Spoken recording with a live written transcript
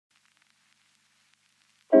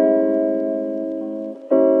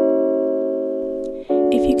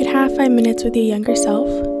have 5 minutes with your younger self,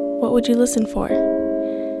 what would you listen for?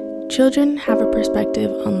 Children have a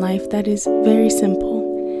perspective on life that is very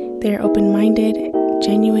simple. They are open-minded,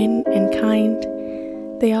 genuine, and kind.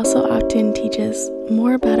 They also often teach us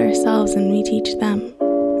more about ourselves than we teach them.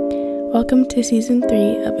 Welcome to Season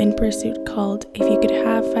 3 of In Pursuit, called If You Could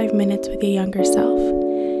Have 5 Minutes with Your Younger Self.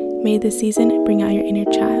 May this season bring out your inner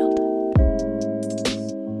child.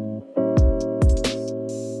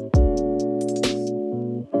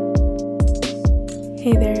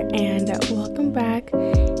 Hey there, and welcome back.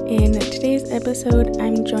 In today's episode,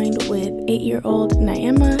 I'm joined with 8-year-old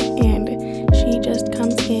Neema, and she just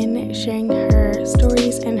comes in sharing her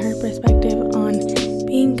stories and her perspective on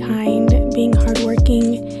being kind, being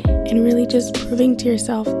hardworking, and really just proving to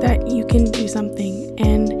yourself that you can do something.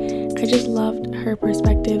 And I just loved her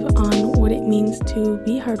perspective on what it means to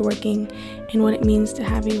be hardworking and what it means to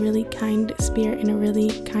have a really kind spirit and a really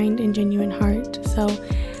kind and genuine heart. So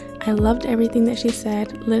I loved everything that she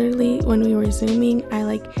said. Literally, when we were Zooming,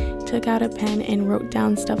 I took out a pen and wrote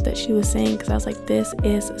down stuff that she was saying because I was like, this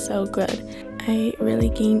is so good. I really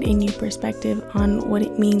gained a new perspective on what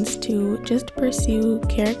it means to just pursue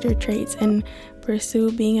character traits and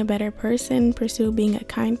pursue being a better person, pursue being a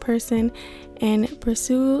kind person, and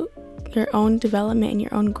pursue your own development and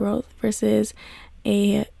your own growth versus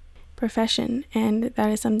a profession. And that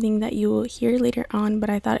is something that you will hear later on, but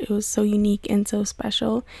I thought it was so unique and so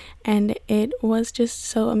special, and it was just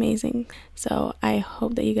so amazing. So I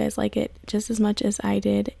hope that you guys like it just as much as I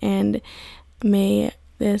did, and may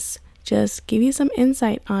this just give you some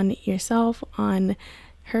insight on yourself, on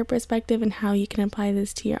her perspective, and how you can apply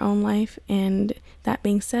this to your own life. And that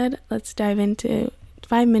being said, let's dive into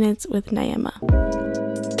 5 minutes with Neema.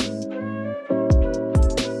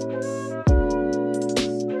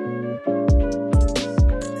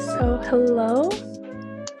 So hello.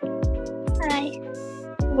 Hi,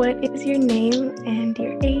 What is your name and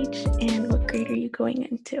your age, and what grade are you going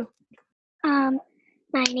into?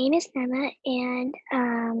 my name is Neema, and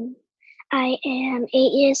I am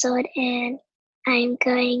 8 years old, and I'm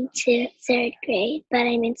going to 3rd grade, but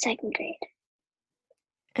I'm in 2nd grade.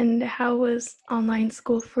 And how was online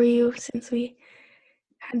school for you since we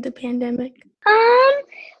had the pandemic?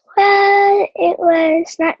 Well, it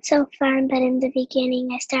was not so fun, but in the beginning,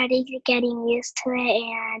 I started getting used to it,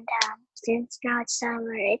 and since now it's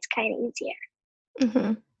summer, it's kind of easier.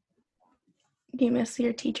 Mm-hmm. Do you miss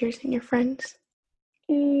your teachers and your friends?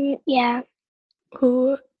 Yeah,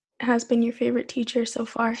 Who has been your favorite teacher so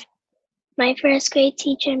far? my 1st grade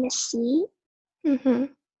teacher, Miss C. Mm-hmm.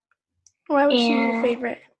 Why was she your And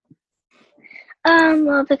favorite?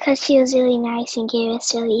 well, because she was really nice and gave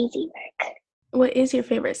us really easy work. What is your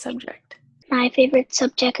favorite subject? My favorite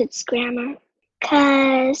subject is grammar,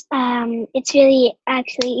 because it's really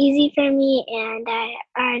actually easy for me, and I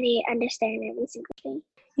already understand every single thing.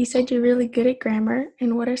 You said you're really good at grammar,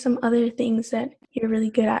 and what are some other things that you're really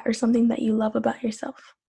good at, or something that you love about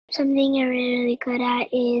yourself? Something I'm really good at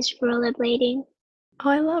is rollerblading Oh,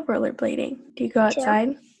 I love rollerblading. Do you go too.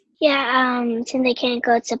 outside? Yeah, since I can't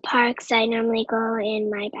go to parks, I normally go in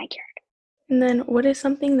my backyard. And then what is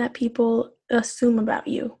something that people assume about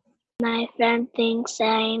you? My friend thinks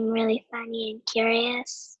I'm really funny and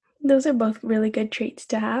curious. Those are both really good traits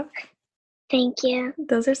to have. Thank you.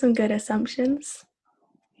 Those are some good assumptions.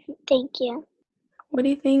 Thank you. What do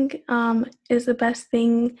you think is the best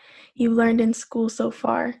thing you learned in school so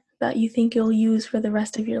far that you think you'll use for the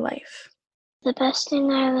rest of your life? The best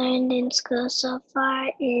thing I learned in school so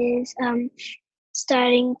far is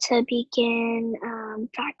starting to begin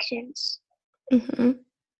fractions. Mm-hmm.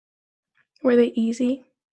 Were they easy?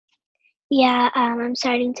 Yeah, I'm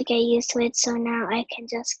starting to get used to it, so now I can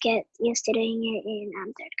just get used to doing it in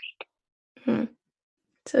 3rd grade. Mm-hmm.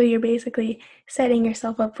 So you're basically setting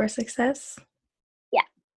yourself up for success? Yeah.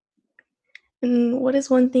 And what is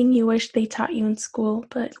one thing you wish they taught you in school,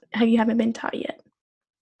 but you haven't been taught yet?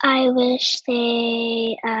 I wish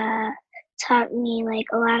they taught me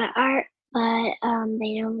a lot of art, but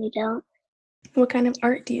they normally don't. What kind of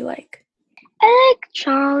art do you like? I like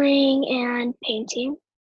drawing and painting.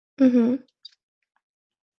 Mm-hmm.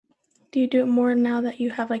 Do you do it more now that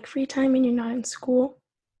you have free time and you're not in school?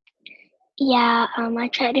 Yeah, I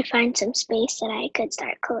try to find some space that I could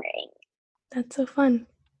start coloring. That's so fun.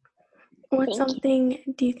 What's Thank you.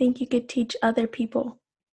 something do you think you could teach other people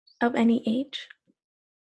of any age?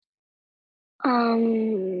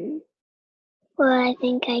 Well, I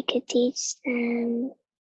think I could teach them,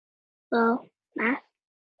 math.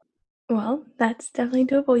 Well, that's definitely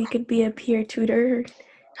doable. You could be a peer tutor or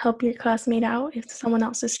help your classmate out if someone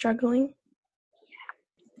else is struggling.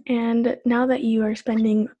 And now that you are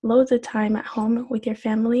spending loads of time at home with your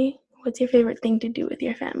family, what's your favorite thing to do with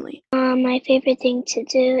your family? My favorite thing to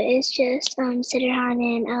do is just sit around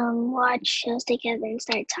and watch shows together and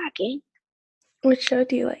start talking. Which show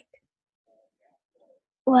do you like?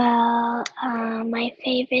 Well, my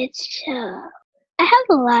favorite show. I have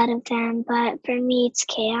a lot of them, but for me, it's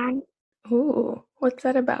K-On! Ooh, what's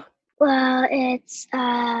that about? Well, it's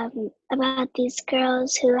about these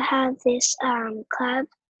girls who have this club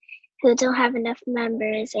who don't have enough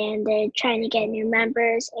members, and they're trying to get new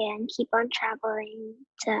members and keep on traveling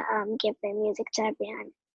to give their music to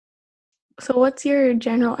everyone. So what's your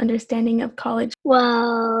general understanding of college?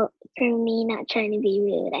 Well, for me, not trying to be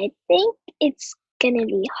rude, I think it's gonna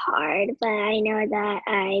be hard, but I know that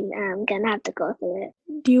I'm gonna have to go through it.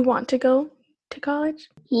 Do you want to go to college?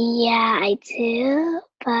 Yeah, I do,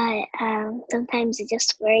 but sometimes it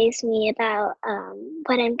just worries me about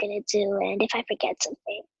what I'm gonna do and if I forget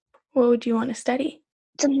something. What would you want to study?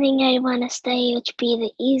 Something I want to study, which would be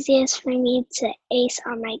the easiest for me to ace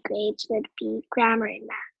on my grades, would be grammar and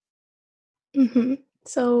math. Mm-hmm.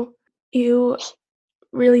 So you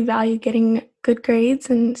really value getting good grades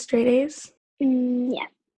and straight A's? Yeah.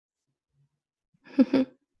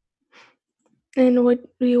 And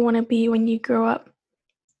what do you want to be when you grow up?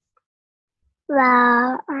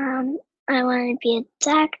 Well, I want to be a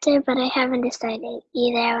doctor, but I haven't decided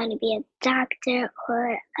either. I want to be a doctor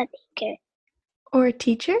or a baker. Or a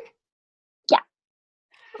teacher? Yeah.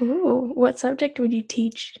 Ooh, what subject would you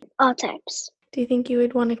teach? All types. Do you think you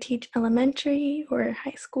would want to teach elementary or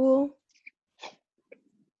high school?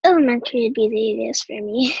 Elementary would be the easiest for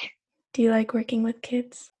me. Do you like working with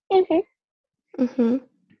kids? Mm-hmm.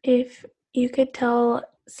 If you could tell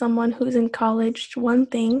someone who's in college one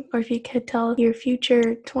thing, or if you could tell your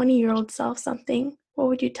future 20-year-old self something, what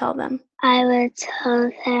would you tell them? I would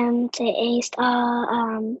tell them to ace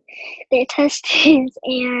all their tests and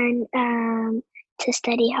to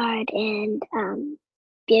study hard and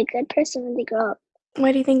be a good person when they grow up.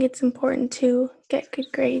 Why do you think it's important to get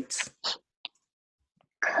good grades?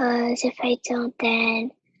 Because if I don't,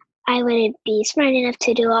 then I wouldn't be smart enough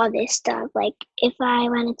to do all this stuff. Like, if I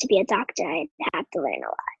wanted to be a doctor, I'd have to learn a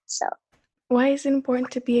lot. So, Why is it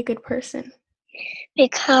important to be a good person?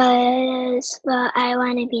 because, well, I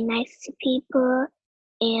want to be nice to people,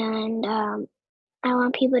 and I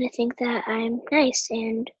want people to think that I'm nice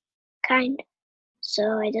and kind.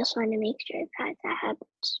 So, I just want to make sure that that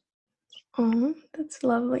happens. Oh, that's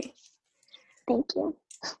lovely. Thank you.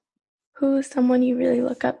 Who is someone you really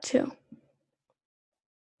look up to?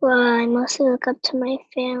 Well, I mostly look up to my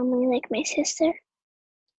family, like my sister.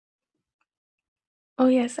 Oh,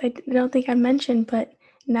 yes, I don't think I mentioned, but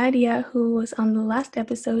Nadia, who was on the last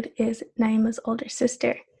episode, is Naima's older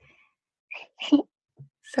sister.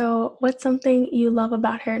 So, what's something you love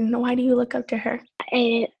about her, and why do you look up to her?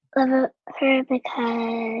 I love her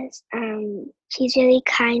because she's really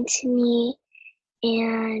kind to me,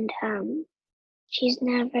 and she's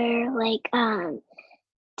never like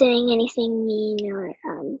doing anything mean or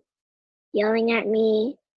yelling at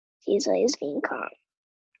me. She's always being calm.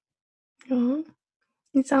 Oh,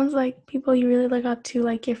 it sounds like people you really look up to,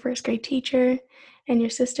 like your first grade teacher and your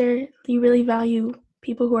sister, you really value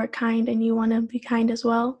people who are kind and you want to be kind as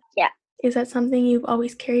well. Yeah. Is that something you've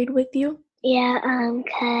always carried with you? Yeah,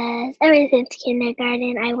 cause ever since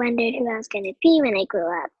kindergarten, I wondered who I was gonna be when I grew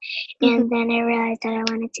up, and then I realized that I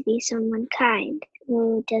wanted to be someone kind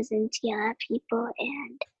who doesn't yell at people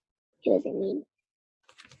and who isn't mean.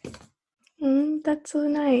 That's so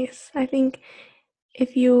nice. I think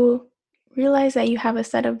if you realize that you have a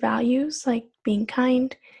set of values like being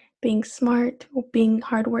kind, being smart, being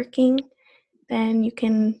hardworking, then you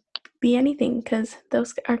can be anything because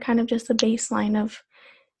those are kind of just the baseline of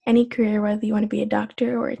any career, whether you want to be a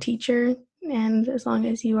doctor or a teacher. And as long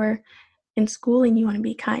as you are in school and you want to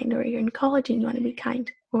be kind, or you're in college and you want to be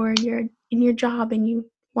kind, or you're in your job and you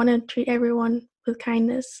want to treat everyone with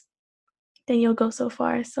kindness, then you'll go so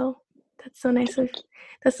far. So that's so nice to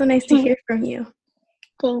hear from you.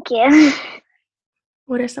 Thank you.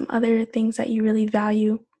 What are some other things that you really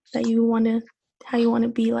value that you want to how you want to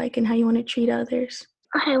be like and how you want to treat others?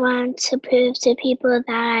 I want to prove to people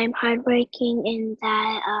that I'm hardworking and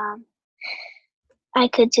that I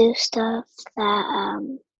could do stuff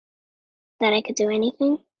that I could do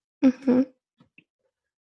anything. Mm-hmm.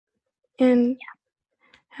 And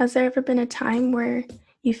has there ever been a time where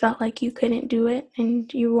you felt like you couldn't do it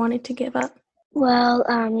and you wanted to give up? Well,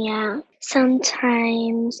 yeah.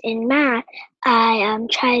 Sometimes in math, I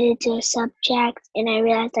try to do a subject and I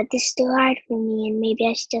realize that this is too hard for me and maybe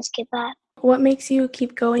I should just give up. What makes you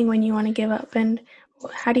keep going when you want to give up, and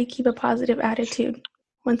how do you keep a positive attitude?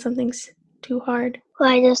 when something's too hard? Well,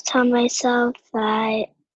 I just tell myself that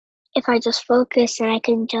if I just focus, then I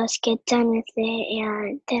can just get done with it,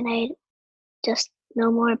 and then I just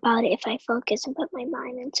know more about it if I focus and put my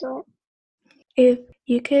mind into it. If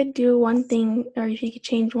you could do one thing, or if you could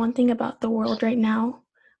change one thing about the world right now,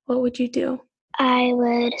 what would you do? I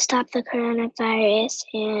would stop the coronavirus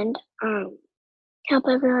and help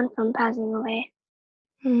everyone from passing away.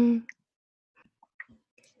 Mm.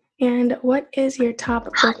 And what is your top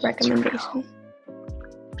book recommendation?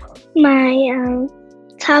 My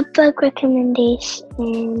top book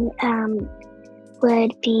recommendation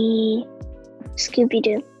would be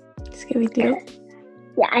Scooby-Doo. Scooby-Doo?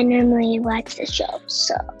 Yeah, I normally watch the show,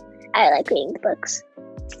 so I like reading the books.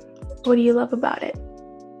 What do you love about it?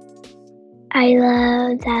 I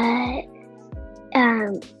love that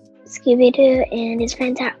Scooby-Doo and his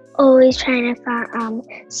friends are always trying to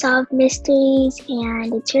solve mysteries,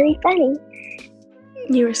 and it's really funny.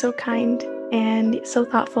 You are so kind and so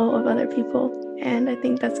thoughtful of other people, and I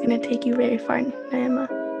think that's going to take you very far, Neema.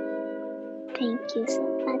 Thank you so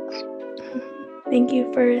much. Thank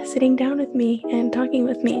you for sitting down with me and talking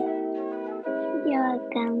with me. You're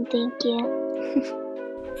welcome. Thank you.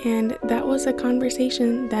 And that was a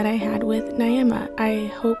conversation that I had with Neema. I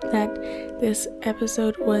hope that this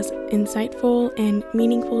episode was insightful and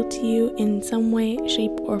meaningful to you in some way,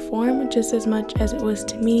 shape, or form, just as much as it was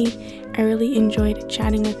to me. I really enjoyed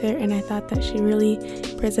chatting with her, and I thought that she really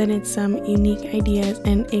presented some unique ideas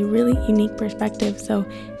and a really unique perspective. So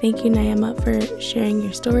thank you, Neema, for sharing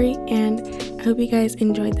your story, and I hope you guys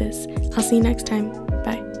enjoyed this. I'll see you next time.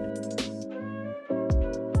 Bye.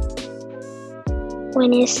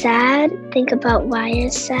 When you're sad, think about why you're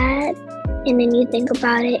sad, and then you think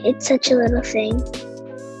about it. It's such a little thing.